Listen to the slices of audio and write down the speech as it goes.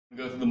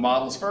Go through the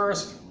models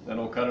first, then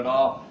we'll cut it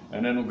off,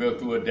 and then we'll go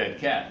through a dead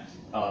cat.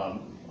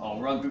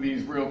 I'll run through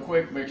these real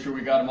quick, make sure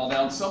we got them all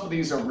down. Some of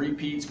these are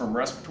repeats from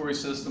respiratory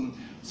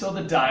system, so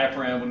the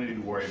diaphragm we don't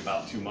need to worry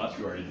about too much.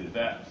 We already did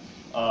that.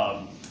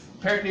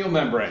 Peritoneal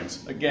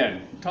membranes.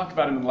 Again, we talked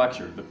about them in the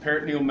lecture. The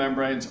peritoneal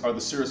membranes are the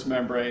serous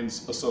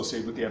membranes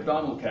associated with the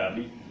abdominal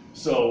cavity.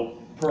 So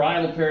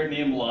parietal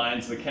peritoneum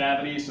lines the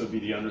cavity, so it'd be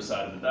the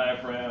underside of the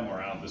diaphragm or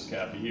around this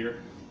cavity here.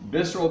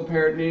 Visceral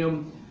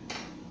peritoneum,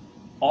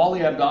 all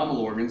the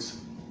abdominal organs,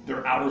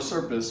 their outer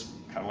surface,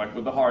 kind of like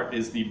with the heart,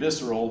 is the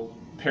visceral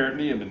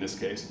peritoneum in this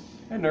case.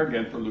 And they're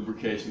again for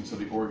lubrication so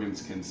the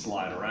organs can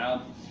slide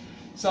around.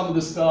 Some of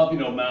the stuff,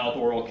 mouth,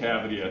 oral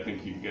cavity, I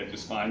think you can get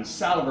just fine.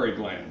 Salivary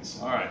glands.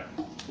 All right,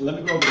 let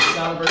me go over the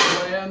salivary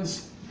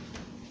glands.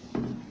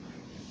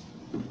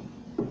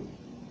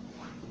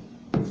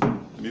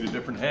 I need a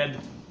different head.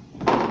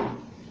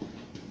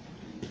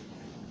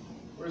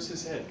 Where's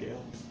his head,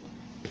 Gail?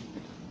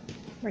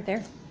 Right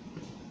there.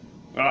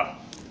 Ah,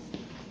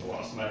 I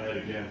lost my head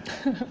again.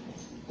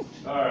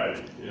 All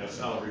right, yeah,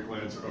 salivary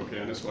glands are okay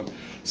on this one.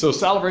 So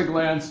salivary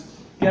glands,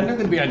 yeah, they're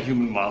going to be on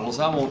human models.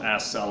 I won't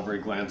ask salivary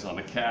glands on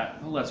a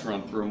cat. Well, let's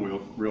run through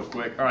them real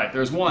quick. All right,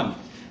 there's one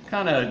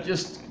kind of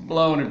just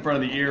blowing in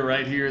front of the ear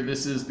right here.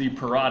 This is the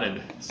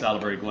parotid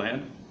salivary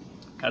gland.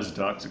 Has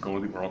ducts that go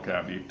in the oral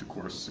cavity to, of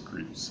course,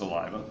 secrete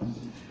saliva.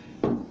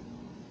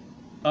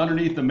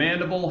 Underneath the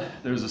mandible,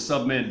 there's a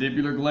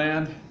submandibular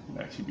gland. It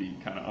would actually be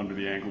kind of under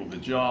the angle of the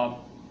jaw.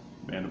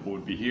 Mandible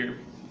would be here.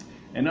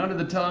 And under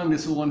the tongue,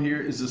 this one here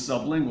is the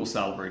sublingual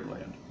salivary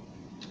gland.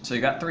 So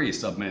you got three: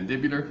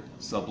 submandibular,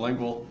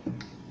 sublingual,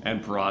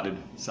 and parotid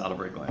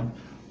salivary gland.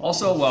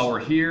 Also, while we're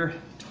here,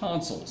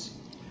 tonsils.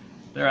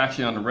 They're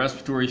actually on the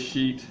respiratory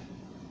sheet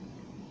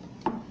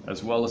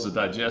as well as the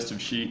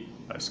digestive sheet.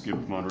 I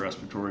skipped them on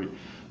respiratory.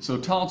 So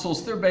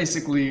tonsils, they're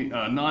basically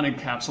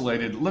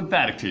non-encapsulated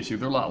lymphatic tissue.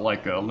 They're a lot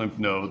like lymph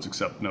nodes,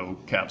 except no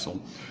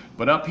capsule.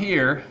 But up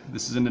here,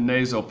 this is in the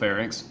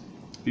nasopharynx.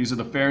 These are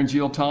the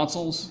pharyngeal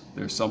tonsils.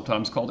 They're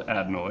sometimes called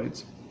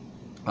adenoids.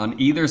 On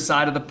either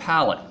side of the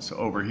palate, so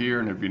over here,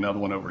 and there'd be another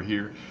one over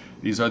here,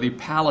 these are the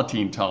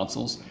palatine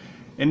tonsils.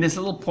 And this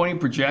little pointing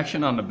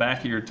projection on the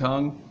back of your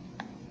tongue,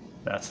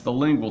 that's the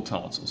lingual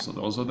tonsils. So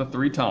those are the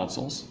three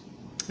tonsils.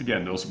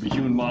 Again, those will be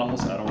human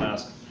models. I don't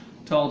ask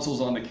tonsils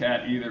on the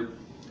cat either.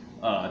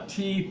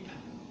 Teeth.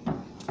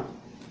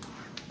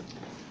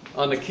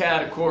 On the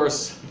cat, of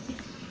course,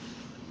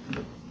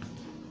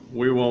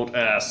 we won't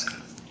ask.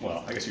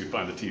 Well, I guess you can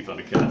find the teeth on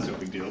the cat, it's no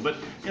big deal. But,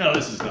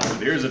 this is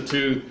nothing. Here's a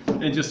tooth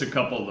and just a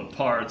couple of the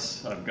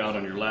parts I've got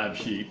on your lab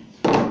sheet.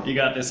 You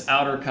got this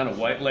outer kind of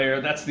white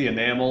layer. That's the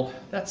enamel.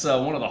 That's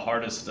one of the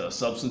hardest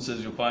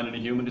substances you'll find in a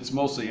human. It's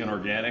mostly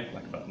inorganic,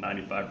 like about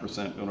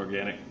 95%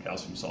 inorganic,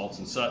 calcium salts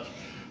and such.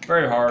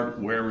 Very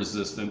hard, wear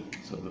resistant,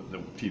 so that the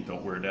teeth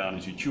don't wear down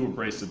as you chew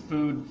abrasive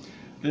food.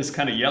 This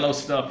kind of yellow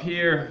stuff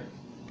here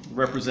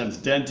represents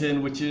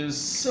dentin, which is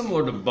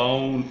similar to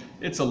bone.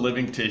 It's a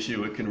living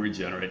tissue. It can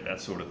regenerate, that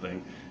sort of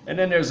thing. And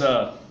then there's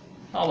a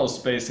hollow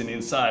space in the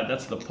inside.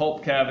 That's the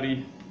pulp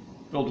cavity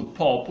filled with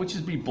pulp, which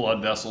would be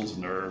blood vessels,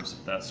 nerves,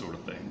 that sort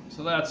of thing.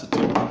 So that's the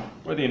tooth.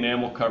 Where the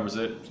enamel covers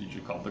it, it's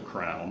usually called the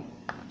crown.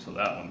 So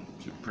that one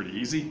should be pretty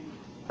easy.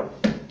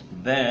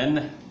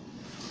 Then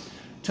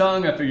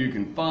tongue, I figure you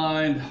can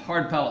find.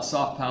 Hard palate,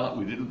 soft palate,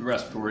 we did with the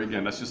respiratory.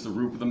 Again, that's just the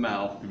roof of the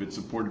mouth. If it's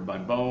supported by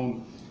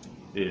bone,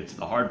 it's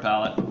the hard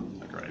palate,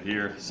 like right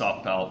here.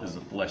 Soft palate is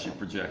the fleshy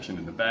projection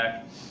in the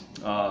back.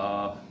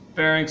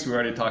 Pharynx, we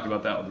already talked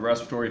about that with the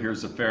respiratory.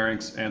 Here's the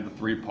pharynx and the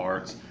three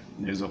parts: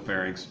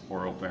 nasopharynx,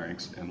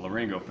 oropharynx, and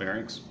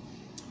laryngopharynx.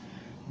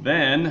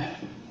 Then,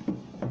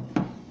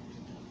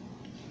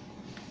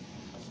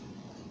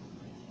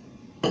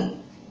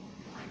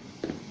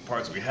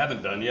 parts we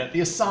haven't done yet,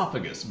 the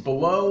esophagus.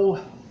 Below,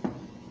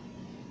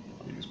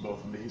 I'll use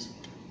both of these.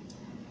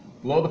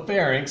 Below the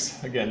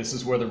pharynx, again, this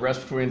is where the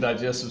respiratory and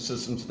digestive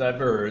systems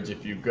diverge.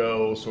 If you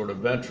go sort of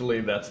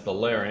ventrally, that's the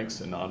larynx,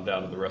 and on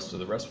down to the rest of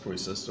the respiratory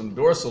system.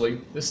 Dorsally,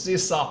 this is the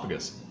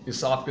esophagus. The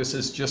esophagus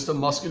is just a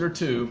muscular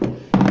tube.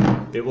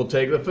 It will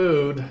take the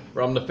food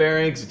from the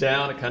pharynx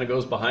down. It kind of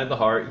goes behind the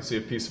heart. You can see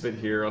a piece of it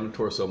here on the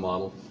torso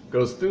model.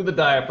 Goes through the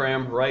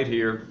diaphragm right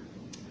here,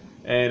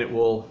 and it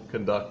will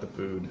conduct the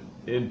food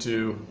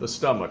into the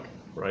stomach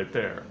right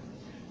there.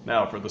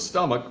 Now, for the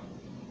stomach,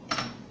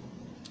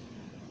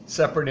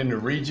 separate into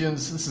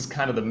regions. This is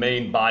kind of the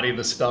main body of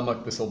the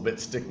stomach. This little bit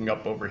sticking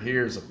up over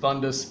here is a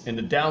fundus. In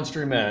the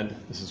downstream end,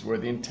 this is where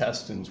the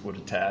intestines would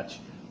attach.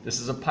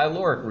 This is a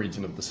pyloric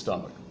region of the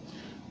stomach.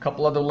 A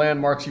couple other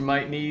landmarks you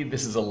might need.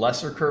 This is a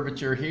lesser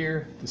curvature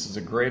here. This is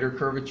a greater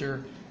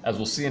curvature. As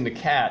we'll see in the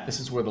cat, this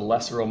is where the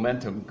lesser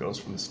omentum goes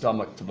from the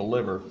stomach to the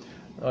liver.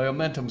 The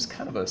omentum is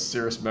kind of a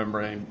serous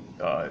membrane.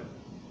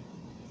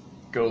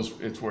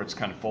 It's where it's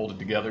kind of folded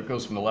together. It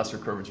goes from the lesser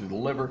curvature to the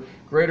liver.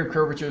 Greater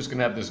curvature is going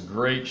to have this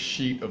great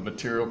sheet of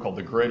material called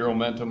the greater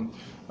omentum.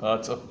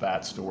 It's a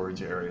fat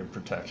storage area of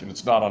protection.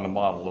 It's not on the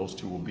model. Those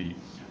two will be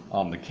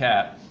on the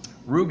cat.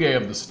 Rugae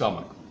of the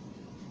stomach.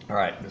 All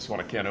right, this one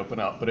I can't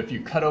open up, but if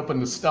you cut open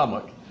the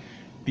stomach,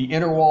 the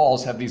inner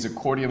walls have these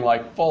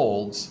accordion-like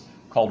folds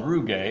called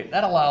rugae.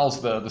 That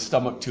allows the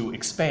stomach to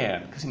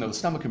expand, because the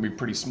stomach can be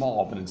pretty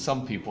small, but in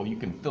some people you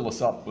can fill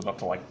us up with up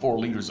to like 4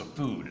 liters of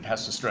food. It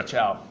has to stretch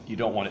out. You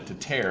don't want it to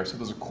tear. So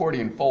those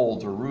accordion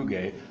folds or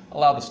rugae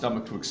allow the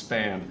stomach to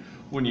expand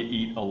when you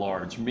eat a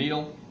large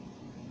meal.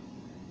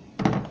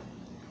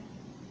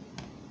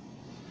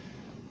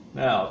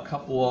 Now, a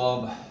couple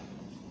of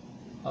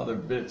other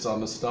bits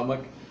on the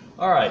stomach.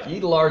 All right, you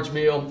eat a large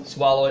meal,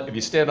 swallow it. If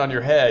you stand on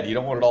your head, you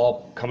don't want it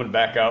all coming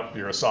back out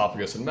your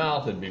esophagus and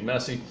mouth. It'd be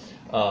messy.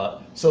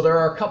 So there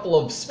are a couple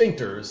of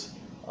sphincters.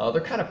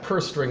 They're kind of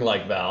purse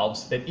string-like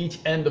valves at each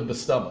end of the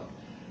stomach.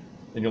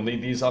 And you'll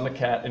need these on the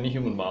cat and the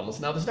human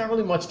models. Now, there's not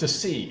really much to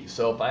see.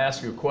 So if I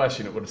ask you a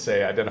question, it would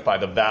say, identify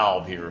the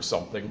valve here or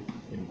something,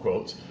 in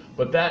quotes.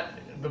 But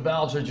the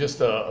valves are just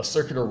a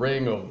circular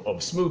ring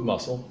of smooth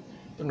muscle.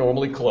 They're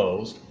normally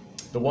closed.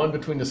 The one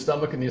between the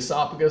stomach and the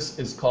esophagus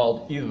is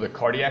called either the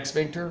cardiac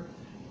sphincter,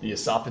 the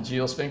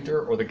esophageal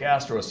sphincter, or the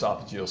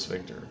gastroesophageal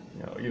sphincter,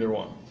 either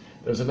one.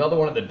 There's another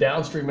one at the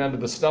downstream end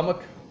of the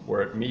stomach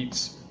where it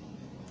meets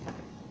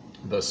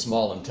the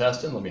small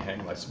intestine. Let me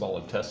hang my small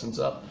intestines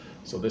up.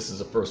 So this is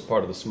the first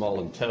part of the small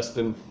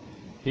intestine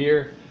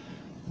here.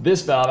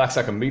 This valve acts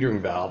like a metering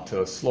valve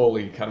to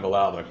slowly kind of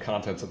allow the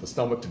contents of the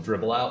stomach to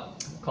dribble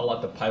out. We'll call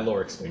that the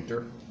pyloric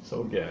sphincter.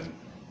 So again,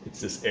 it's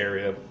this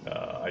area.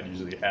 I'd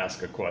usually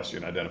ask a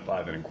question,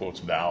 identify that in quotes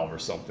valve or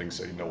something,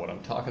 so you know what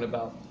I'm talking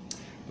about.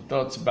 But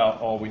that's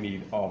about all we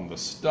need on the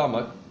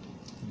stomach.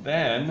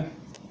 Then,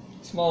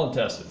 small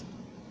intestine.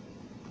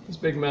 This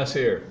big mess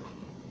here.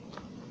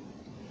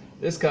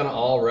 This kind of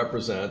all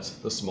represents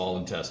the small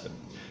intestine.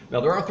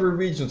 Now there are 3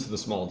 regions to the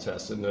small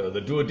intestine.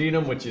 The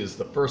duodenum, which is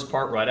the first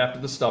part right after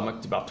the stomach.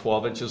 It's about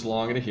 12 inches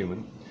long in a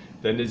human.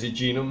 Then there's the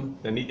jejunum,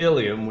 then the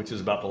ileum, which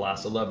is about the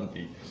last 11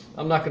 feet.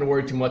 I'm not going to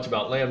worry too much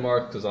about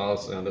landmarks, because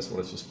honestly on this one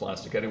it's just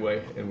plastic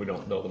anyway, and we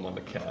don't know them on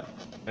the cat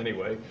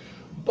anyway.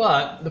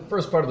 But the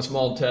first part of the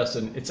small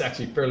intestine, it's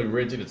actually fairly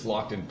rigid. It's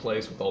locked in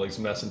place with all these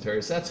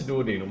mesenteries. That's the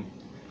duodenum.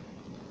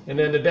 And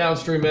then the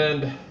downstream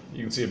end,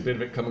 you can see a bit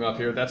of it coming up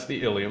here. That's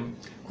the ileum.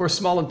 Of course,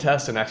 small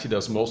intestine actually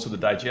does most of the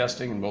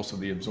digesting and most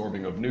of the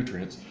absorbing of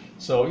nutrients.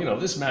 So,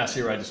 this mass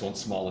here, I just want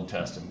small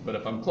intestine. But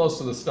if I'm close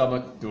to the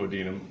stomach,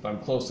 duodenum. If I'm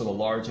close to the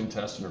large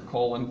intestine or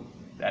colon,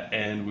 that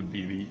end would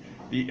be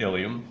the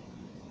ileum.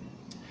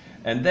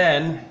 And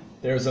then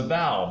there's a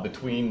valve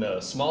between the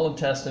small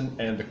intestine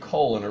and the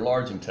colon or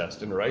large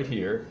intestine right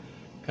here.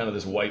 Kind of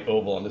this white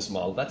oval on this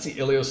model. That's the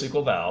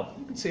ileocecal valve.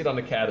 You can see it on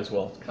the cat as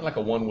well. It's kind of like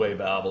a one-way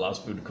valve, allows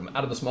food to come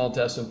out of the small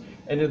intestine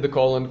and into the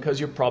colon, because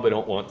you probably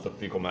don't want the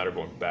fecal matter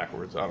going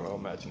backwards. I don't know,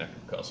 imagine that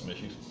could cause some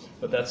issues.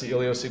 But that's the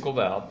ileocecal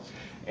valve.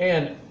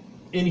 And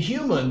in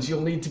humans, you'll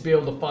need to be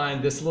able to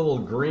find this little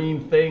green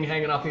thing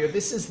hanging off here.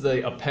 This is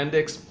the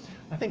appendix.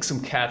 I think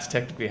some cats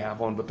technically have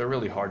one, but they're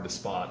really hard to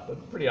spot,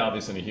 but pretty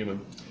obvious in a human.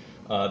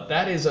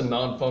 That is a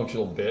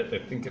non-functional bit.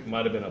 I think it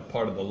might have been a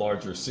part of the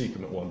larger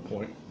cecum at one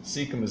point.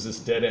 Cecum is this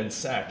dead-end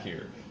sac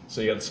here.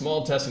 So you have the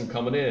small intestine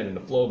coming in, and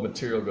the flow of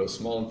material goes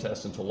small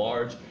intestine to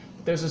large.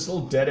 But there's this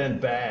little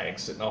dead-end bag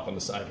sitting off on the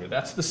side here.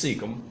 That's the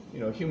cecum.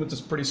 Humans is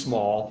pretty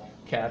small.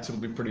 Cats,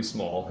 it'll be pretty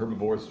small.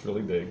 Herbivores, it's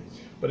really big.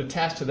 But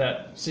attached to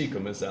that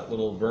cecum is that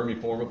little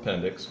vermiform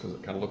appendix, because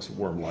it kind of looks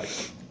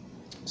worm-like.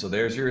 So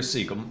there's your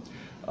cecum.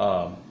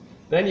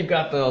 Then you've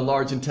got the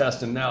large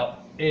intestine. Now,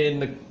 in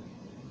the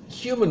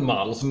human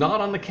models,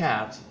 not on the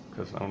cats,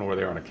 because I don't know where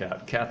they are on a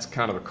cat. Cat's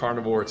kind of a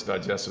carnivore. Its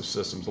digestive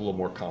system's a little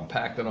more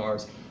compact than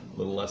ours, a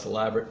little less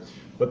elaborate.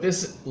 But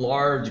this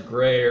large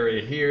gray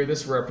area here,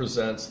 this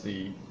represents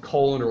the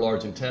colon or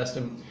large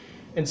intestine.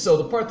 And so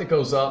the part that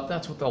goes up,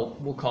 that's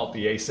what we'll call it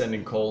the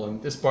ascending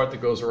colon. This part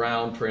that goes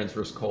around,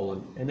 transverse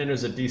colon. And then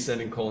there's a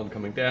descending colon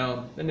coming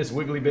down. Then this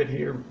wiggly bit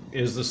here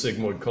is the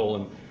sigmoid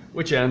colon,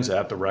 which ends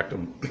at the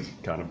rectum,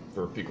 kind of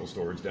for fecal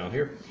storage down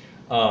here.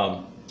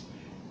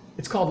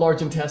 It's called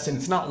large intestine.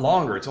 It's not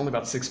longer. It's only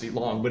about 6 feet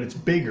long, but it's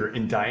bigger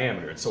in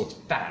diameter, so it's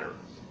fatter.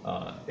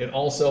 It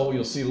also,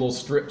 you'll see little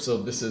strips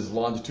of, this is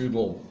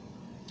longitudinal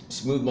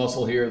smooth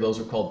muscle here. Those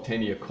are called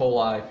taenia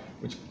coli,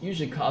 which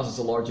usually causes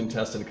the large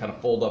intestine to kind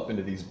of fold up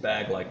into these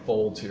bag-like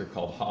folds here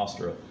called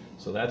haustra.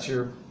 So that's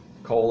your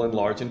colon,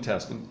 large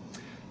intestine.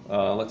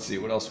 Let's see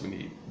what else we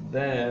need.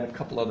 Then a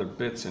couple other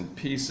bits and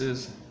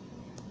pieces.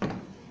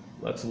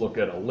 Let's look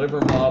at a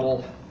liver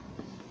model.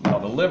 Now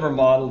the liver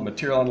model,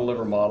 material on the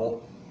liver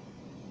model,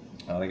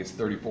 I think it's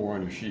 34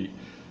 on your sheet.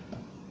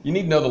 You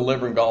need to know the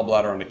liver and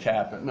gallbladder on the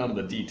cat, but none of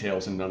the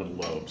details and none of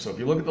the lobes. So if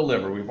you look at the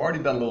liver, we've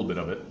already done a little bit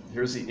of it.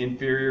 Here's the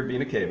inferior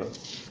vena cava.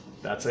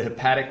 That's a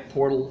hepatic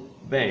portal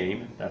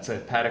vein. That's a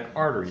hepatic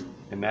artery.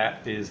 And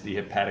that is the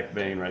hepatic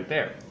vein right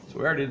there. So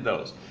we already did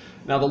those.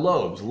 Now the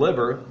lobes,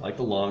 liver, like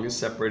the lung, is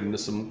separated into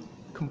some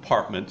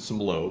compartments, some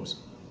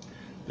lobes.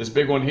 This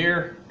big one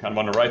here, kind of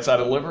on the right side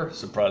of the liver,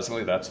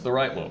 surprisingly, that's the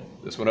right lobe.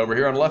 This one over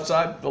here on the left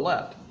side, the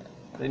left.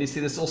 Then you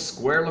see this little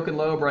square looking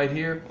lobe right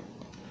here.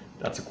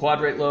 That's a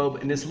quadrate lobe.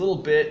 And this little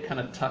bit kind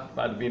of tucked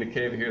by the vena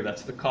cava here,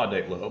 that's the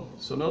caudate lobe.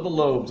 So know the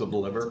lobes of the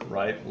liver,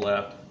 right,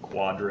 left,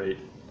 quadrate,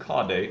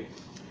 caudate.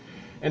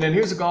 And then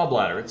here's a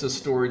gallbladder. It's a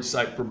storage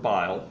site for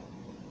bile.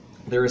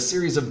 There are a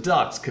series of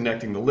ducts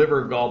connecting the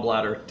liver,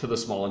 gallbladder to the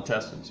small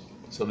intestines.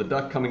 So the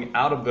duct coming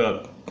out of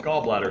the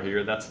gallbladder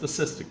here, that's the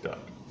cystic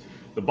duct.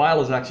 The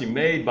bile is actually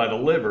made by the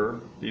liver.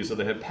 These are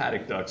the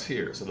hepatic ducts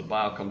here. So the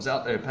bile comes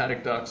out the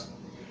hepatic ducts,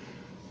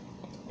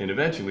 and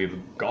eventually the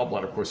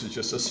gallbladder, of course, is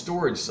just a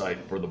storage site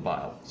for the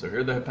bile. So here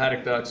are the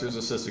hepatic ducts, here's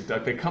the cystic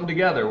duct. They come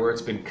together where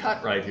it's been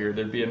cut right here.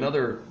 There'd be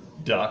another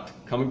duct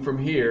coming from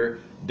here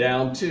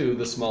down to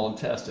the small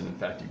intestine. In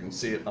fact, you can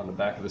see it on the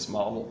back of this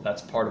model.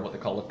 That's part of what they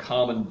call a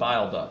common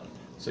bile duct.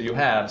 So you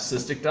have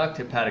cystic duct,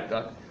 hepatic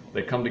duct.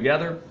 They come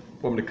together,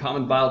 form a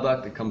common bile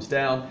duct that comes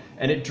down,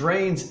 and it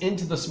drains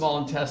into the small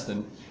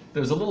intestine.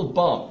 There's a little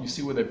bump. You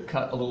see where they've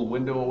cut a little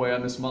window away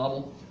on this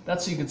model?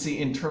 That's so you can see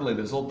internally.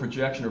 There's a little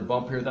projection or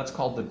bump here. That's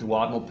called the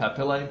duodenal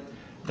papillae.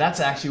 That's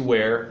actually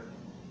where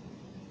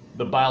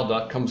the bile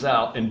duct comes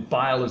out and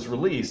bile is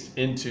released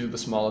into the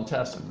small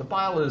intestine. The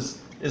bile is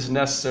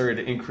necessary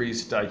to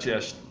increase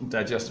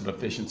digestive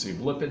efficiency of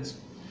lipids.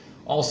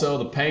 Also,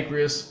 the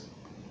pancreas,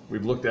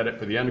 we've looked at it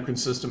for the endocrine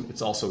system.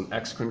 It's also an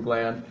exocrine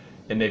gland,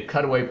 and they've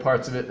cut away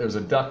parts of it. There's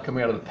a duct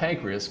coming out of the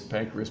pancreas.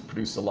 Pancreas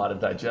produces a lot of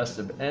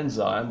digestive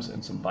enzymes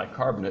and some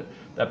bicarbonate.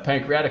 That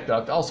pancreatic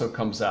duct also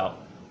comes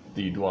out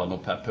the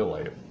duodenal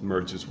papillae. It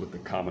merges with the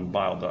common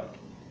bile duct.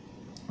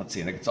 Let's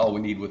see, I think it's all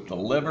we need with the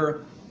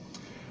liver.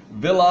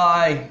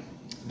 Villi,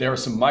 there are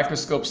some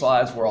microscope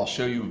slides where I'll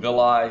show you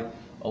villi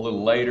a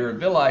little later.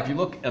 Villi, if you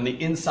look on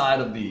the inside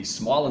of the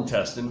small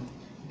intestine,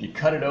 if you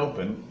cut it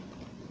open,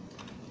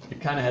 it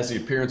kind of has the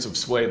appearance of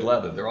suede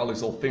leather. There are all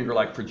these little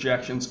finger-like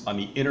projections on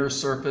the inner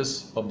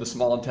surface of the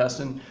small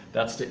intestine.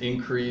 That's to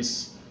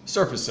increase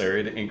surface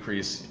area, to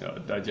increase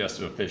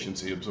digestive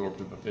efficiency,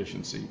 absorptive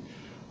efficiency.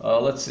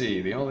 Let's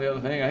see, the only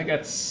other thing, I think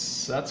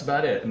that's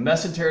about it.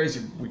 Mesenteries,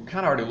 we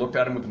kind of already looked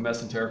at them with the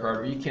mesenteric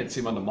artery. You can't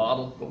see them on the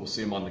model, but we'll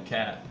see them on the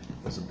cat.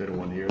 There's a bit of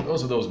one here.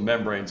 Those are those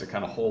membranes that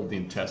kind of hold the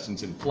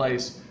intestines in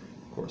place.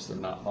 Of course, they're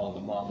not all the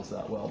models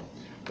that well.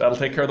 That'll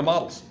take care of the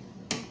models.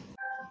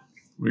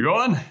 We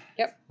going?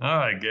 Yep. All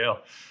right, Gail.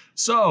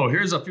 So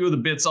here's a few of the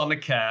bits on the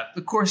cat.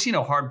 Of course,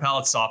 hard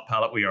palate, soft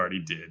palate, we already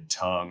did.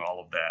 Tongue, all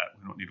of that.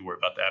 We don't need to worry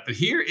about that. But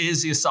here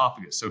is the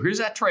esophagus. So here's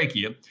that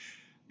trachea.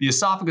 The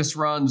esophagus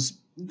runs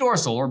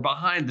dorsal or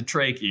behind the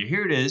trachea.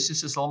 Here it is,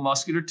 just this little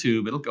muscular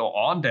tube. It'll go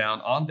on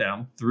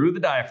down through the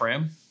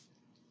diaphragm.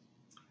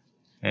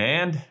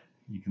 And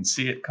you can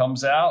see it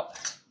comes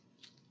out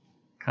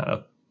kind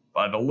of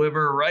by the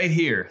liver right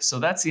here. So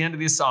that's the end of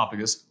the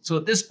esophagus. So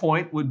at this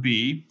point would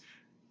be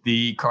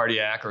the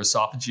cardiac or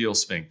esophageal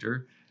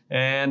sphincter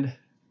and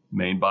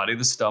main body of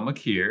the stomach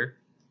here.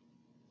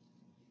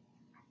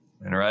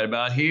 And right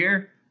about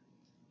here,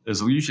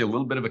 there's usually a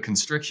little bit of a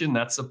constriction.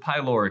 That's the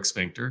pyloric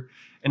sphincter.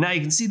 And now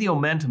you can see the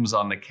omentums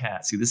on the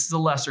cat. See, this is a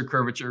lesser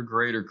curvature,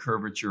 greater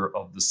curvature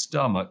of the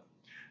stomach.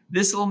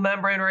 This little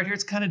membrane right here,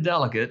 it's kind of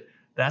delicate.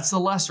 That's the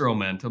lesser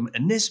omentum.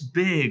 And this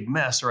big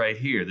mess right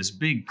here, this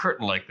big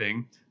curtain-like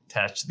thing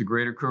attached to the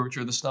greater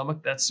curvature of the stomach,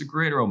 that's the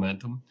greater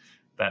omentum,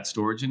 fat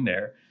storage in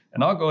there.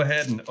 And I'll go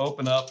ahead and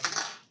open up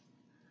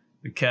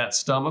the cat's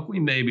stomach. We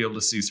may be able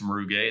to see some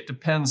rugae. It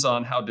depends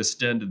on how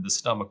distended the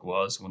stomach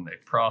was when they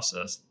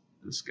processed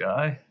this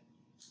guy.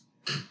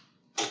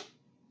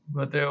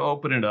 But they'll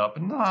open it up,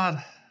 and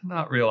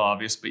not real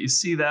obvious, but you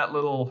see that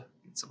little,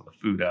 get some of the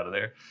food out of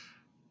there.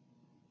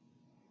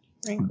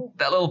 Wrinkle.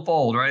 That little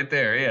fold right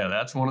there, yeah,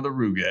 that's one of the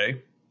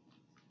rugae.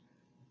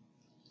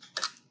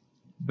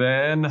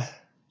 Then, of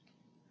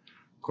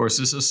course,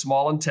 this is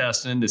small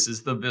intestine. This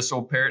is the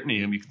visceral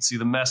peritoneum. You can see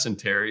the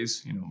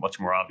mesenteries, much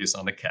more obvious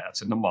on the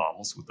cats and the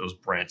models with those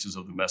branches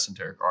of the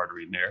mesenteric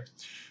artery in there.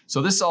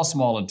 So this is all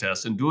small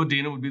intestine.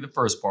 Duodenum would be the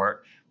first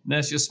part. And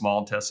that's just small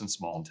intestine,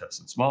 small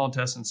intestine, small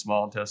intestine,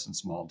 small intestine,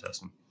 small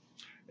intestine.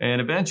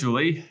 And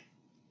eventually,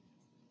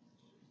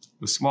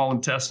 the small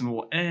intestine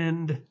will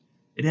end.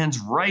 It ends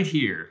right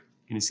here.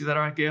 Can you see that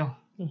all right, Gail?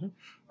 Mm-hmm. All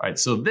right,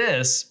 so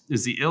this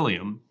is the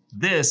ileum.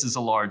 This is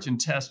a large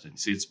intestine.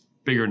 See, it's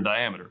bigger in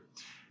diameter.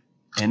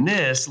 And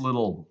this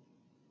little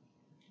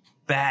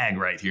bag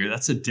right here,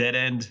 that's a dead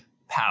end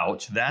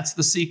pouch. That's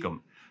the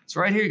cecum.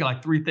 So right here, you got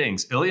like three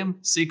things: ileum,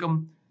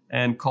 cecum,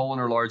 and colon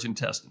or large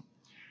intestine.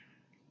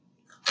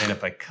 And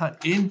if I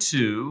cut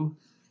into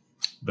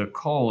the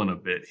colon a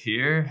bit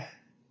here,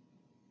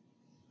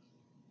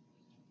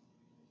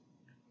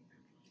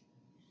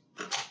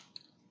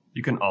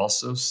 you can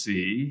also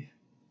see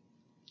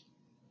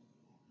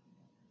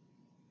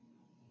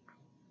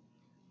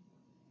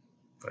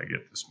if I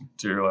get this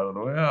material out of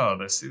the way. Oh,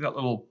 they see that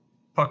little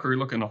puckery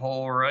looking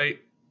hole right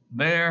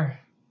there?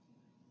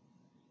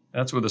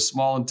 That's where the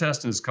small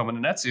intestine is coming,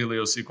 and that's the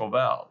ileocecal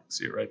valve. You can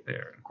see it right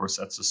there. And of course,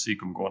 that's the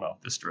cecum going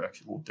off this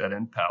direction, a little dead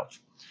end pouch.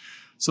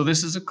 So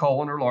this is a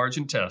colon or large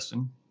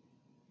intestine.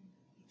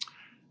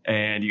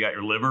 And you got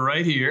your liver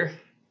right here.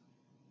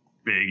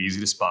 Big, easy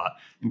to spot.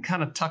 And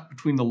kind of tucked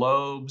between the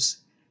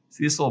lobes.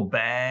 See this little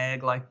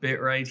bag-like bit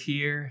right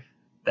here?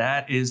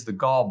 That is the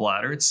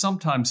gallbladder. It's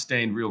sometimes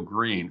stained real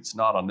green. It's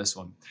not on this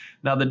one.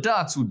 Now the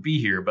ducts would be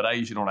here, but I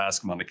usually don't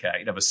ask them on the cat.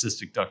 You'd have a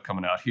cystic duct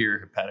coming out here,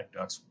 hepatic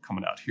ducts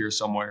coming out here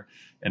somewhere,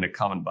 and a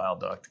common bile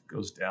duct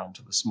goes down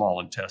to the small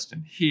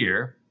intestine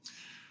here.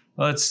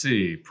 Let's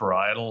see,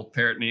 parietal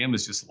peritoneum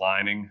is just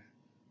lining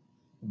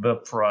the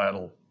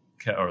parietal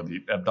or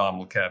the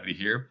abdominal cavity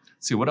here.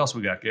 Let's see, what else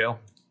we got, Gail?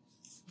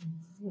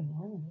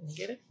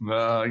 Get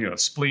it?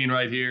 Spleen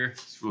right here.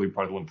 It's really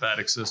part of the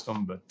lymphatic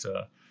system, but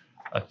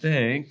I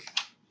think,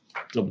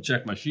 double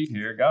check my sheet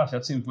here. Gosh,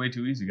 that seems way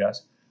too easy,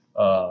 guys.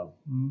 Oh,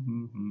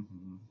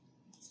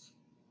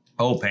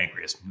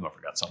 pancreas. I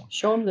forgot something.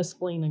 Show them the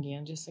spleen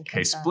again, just in case.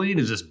 Okay, spleen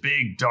is this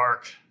big,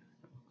 dark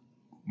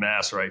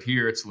mass right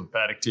here. It's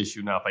lymphatic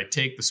tissue. Now, if I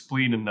take the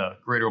spleen and the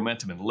greater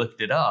omentum and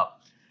lift it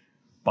up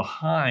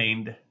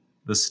behind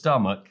the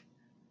stomach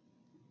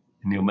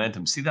and the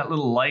omentum, see that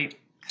little light?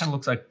 Kind of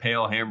looks like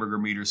pale hamburger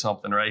meat or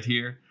something right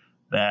here.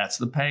 That's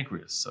the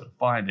pancreas. So to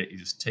find it, you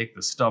just take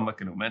the stomach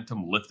and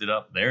omentum, lift it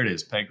up. There it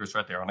is, pancreas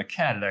right there. On a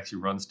cat, it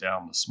actually runs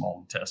down the small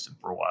intestine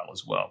for a while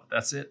as well. But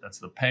that's it. That's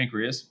the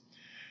pancreas.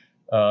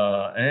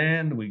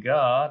 And we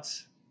got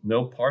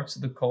no parts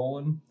of the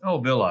colon. Oh,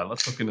 villi.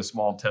 Let's look in the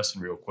small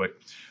intestine real quick.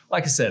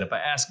 Like I said, if I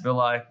ask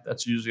villi,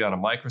 that's usually on a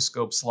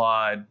microscope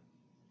slide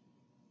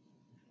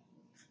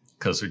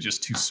because they're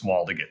just too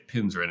small to get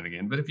pins or anything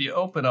in. But if you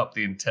open up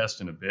the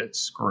intestine a bit,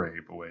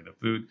 scrape away the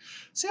food,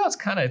 see how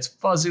it's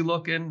fuzzy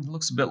looking,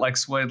 looks a bit like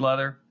suede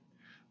leather?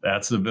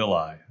 That's the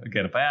villi.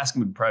 Again, if I ask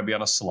them, it'd probably be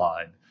on a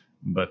slide,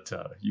 but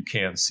you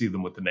can see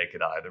them with the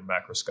naked eye. They're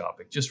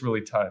macroscopic, just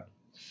really tiny.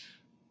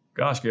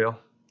 Gosh, Gail.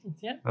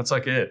 That's it. That's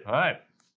like it. All right.